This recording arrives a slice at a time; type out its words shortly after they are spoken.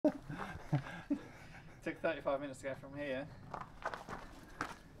35 minutes to go from here.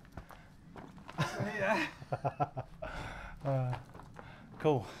 Yeah.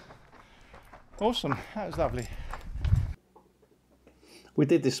 Cool. Awesome, that was lovely. We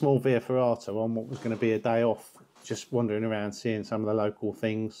did this small Via Ferrata on what was going to be a day off, just wandering around seeing some of the local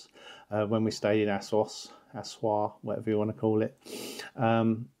things when we stayed in Assois, whatever you want to call it.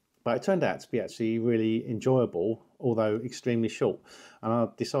 But it turned out to be actually really enjoyable, although extremely short. And I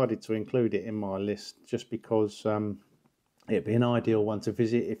decided to include it in my list just because it'd be an ideal one to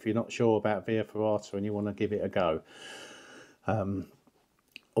visit if you're not sure about Via Ferrata and you want to give it a go.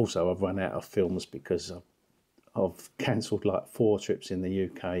 Also, I've run out of films because I've cancelled like 4 trips in the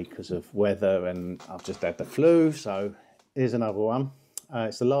UK because of weather, and I've just had the flu. So here's another one.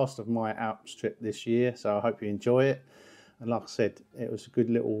 It's the last of my Alps trip this year, so I hope you enjoy it. And like I said, it was a good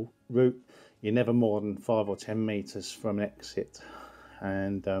little route. You're never more than 5 or 10 meters from an exit.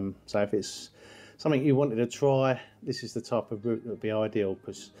 And so if it's something you wanted to try, this is the type of route that would be ideal,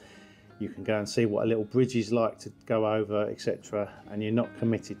 because you can go and see what a little bridge is like to go over, etc. And you're not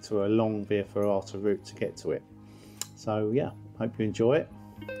committed to a long Via Ferrata route to get to it. So yeah, hope you enjoy it.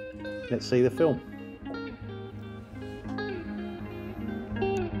 Let's see the film.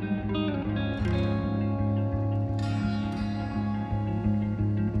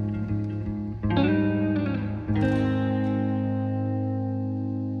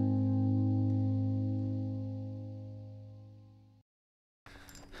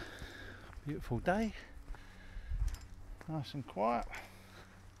 Beautiful day, nice and quiet.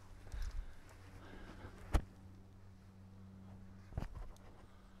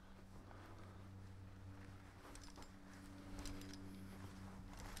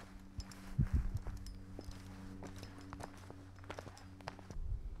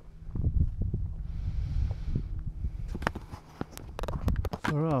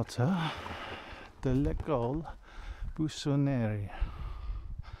 Ferrata delle Gol Bussoneri,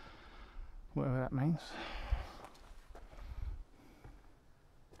 whatever that means.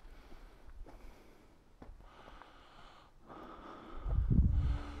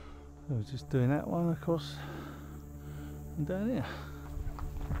 So we're just doing that one across and down here.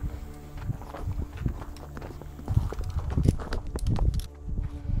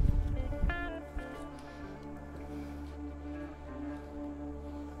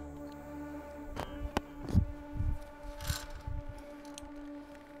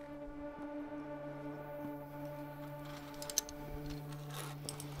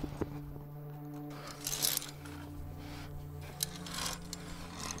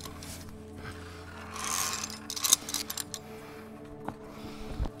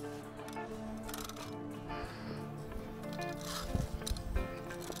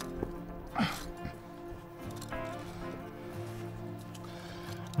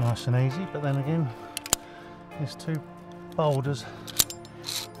 Nice and easy, but then again, there's 2 boulders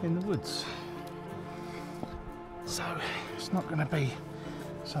in the woods, so it's not going to be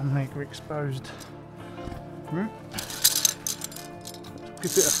some mega exposed route.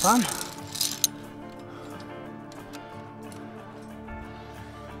 Good bit of fun.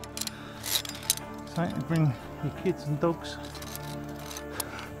 Something to bring your kids and dogs.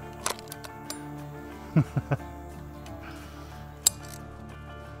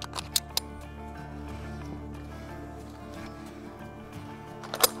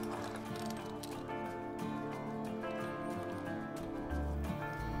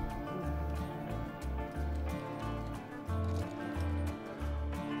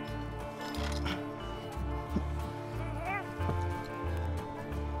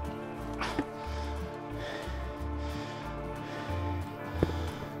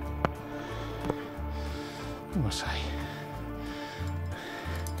 What was I?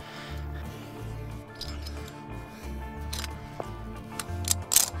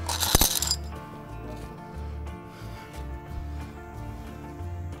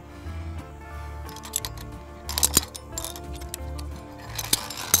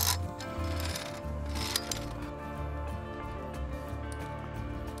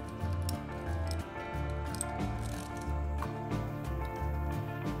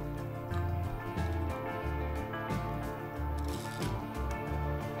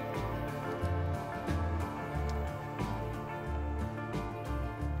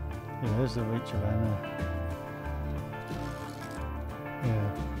 Yeah, there's the reach around there. Yeah.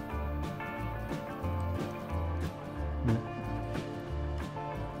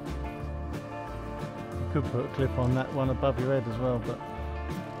 You could put a clip on that one above your head as well, but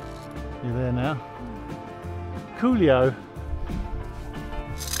you're there now. Coolio.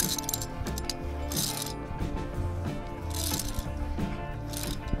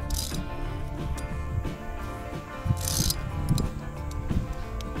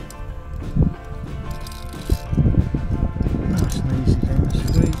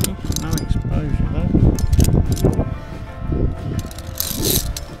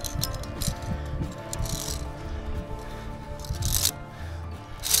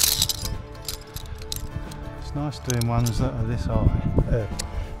 nice doing ones that are this high,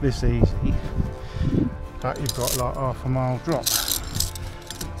 this easy, but you've got like half a mile drop.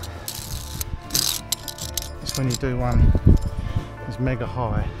 It's when you do one that's mega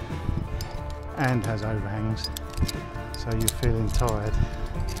high and has overhangs, so you're feeling tired.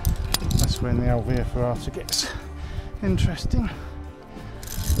 That's when the old Via Ferrata gets interesting.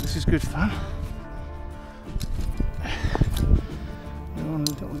 This is good fun. We're on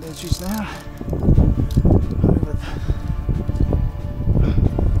the little edges now. Over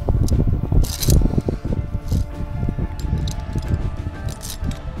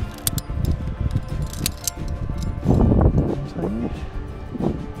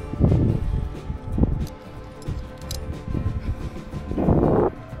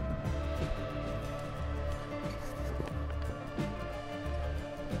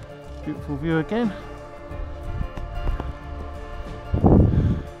beautiful view again.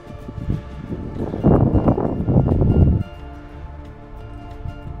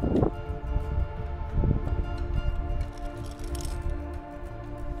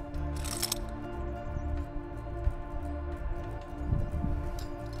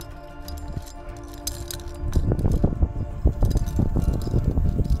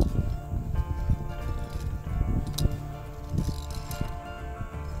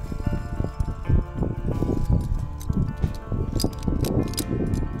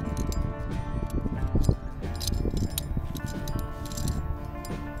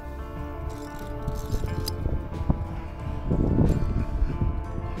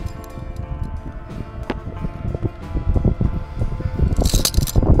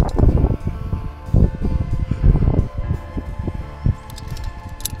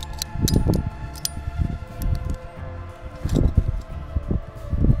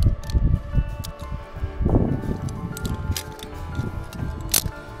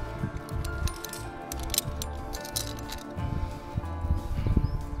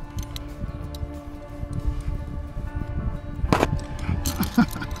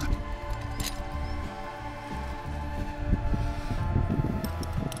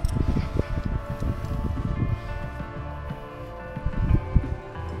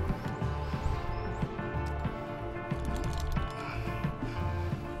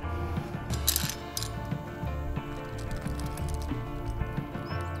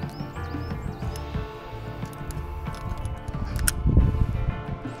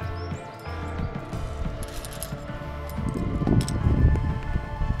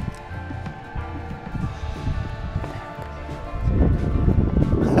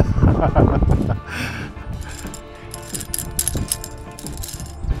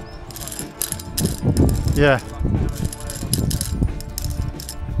 Yeah.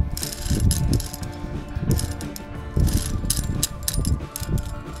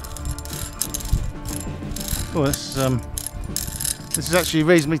 Oh, this is actually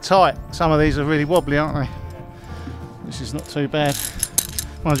reasonably tight. Some of these are really wobbly, aren't they? This is not too bad.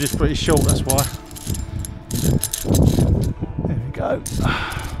 Mine's just pretty short, that's why. There we go.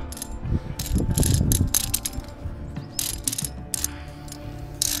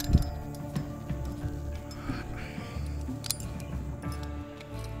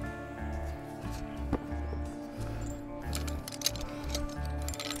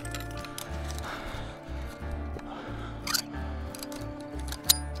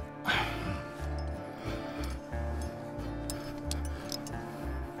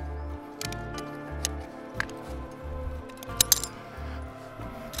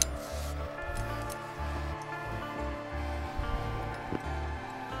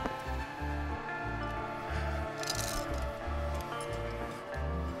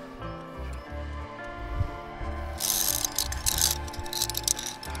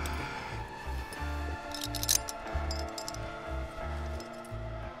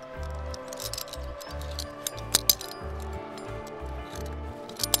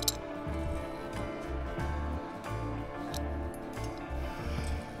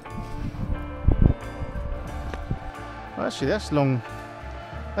 Well, actually, that's long.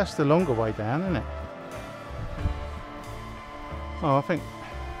 That's the longer way down, isn't it? Oh, I think.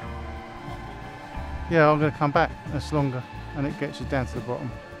 Yeah, I'm going to come back. That's longer, and it gets you down to the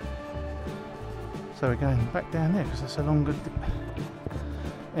bottom. So we're going back down there because that's a longer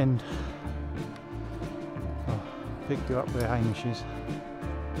end. Oh, picked you up where Hamish is.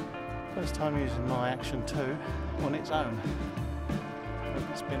 First time using my Action 2 on its own. Hope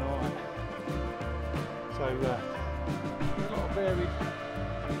it's been alright. So a lot of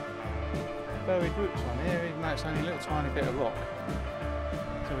varied routes on here, even though it's only a little tiny bit of rock.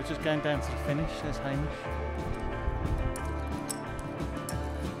 So we're just going down to the finish. There's Hamish.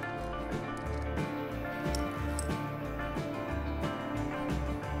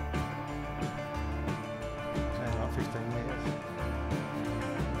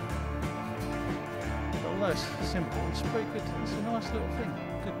 although it's simple, it's pretty good. It's a nice little thing,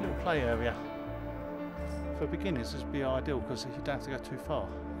 good little play area. For beginners, this would be ideal because you don't have to go too far.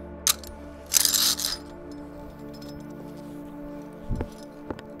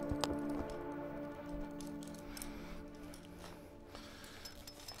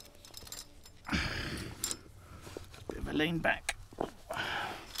 Bit of a lean back.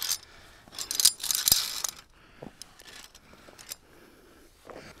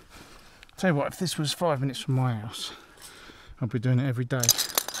 Tell you what, if this was 5 minutes from my house, I'd be doing it every day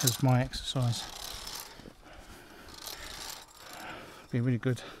as my exercise. Be really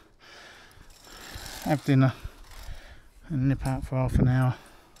good. Have dinner and nip out for half an hour.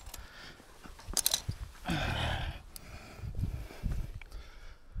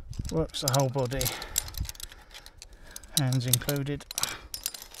 Works the whole body, hands included.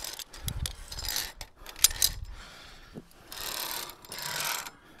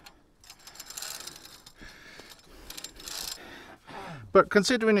 But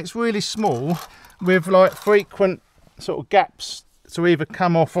considering it's really small, with like frequent sort of gaps to either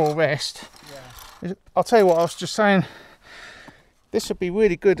come off or rest, yeah. I'll tell you what, I was just saying, this would be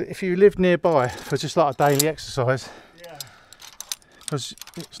really good if you lived nearby for just like a daily exercise. Yeah. Because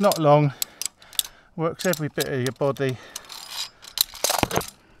it's not long, works every bit of your body,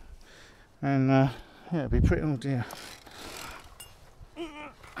 and yeah, it'd be pretty all dear.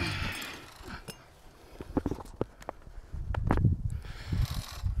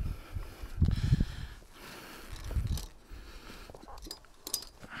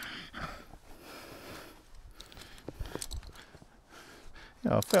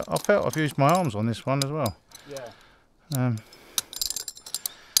 Yeah, I felt I've used my arms on this one as well. Yeah.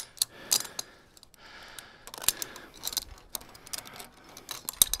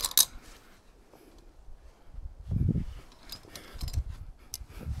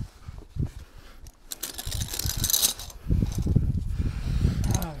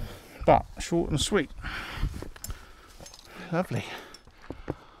 But short and sweet. Lovely.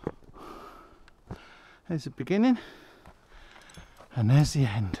 There's the beginning. And there's the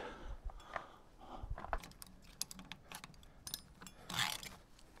end.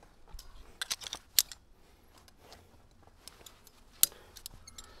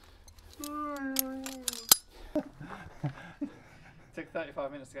 Took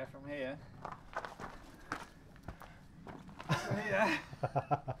 35 minutes to go from here. Yeah.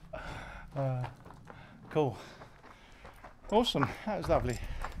 Cool. Awesome. That was lovely.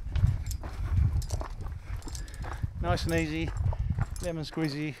 Nice and easy. Lemon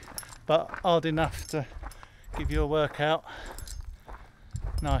squeezy, but hard enough to give you a workout.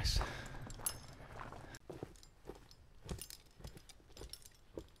 Nice.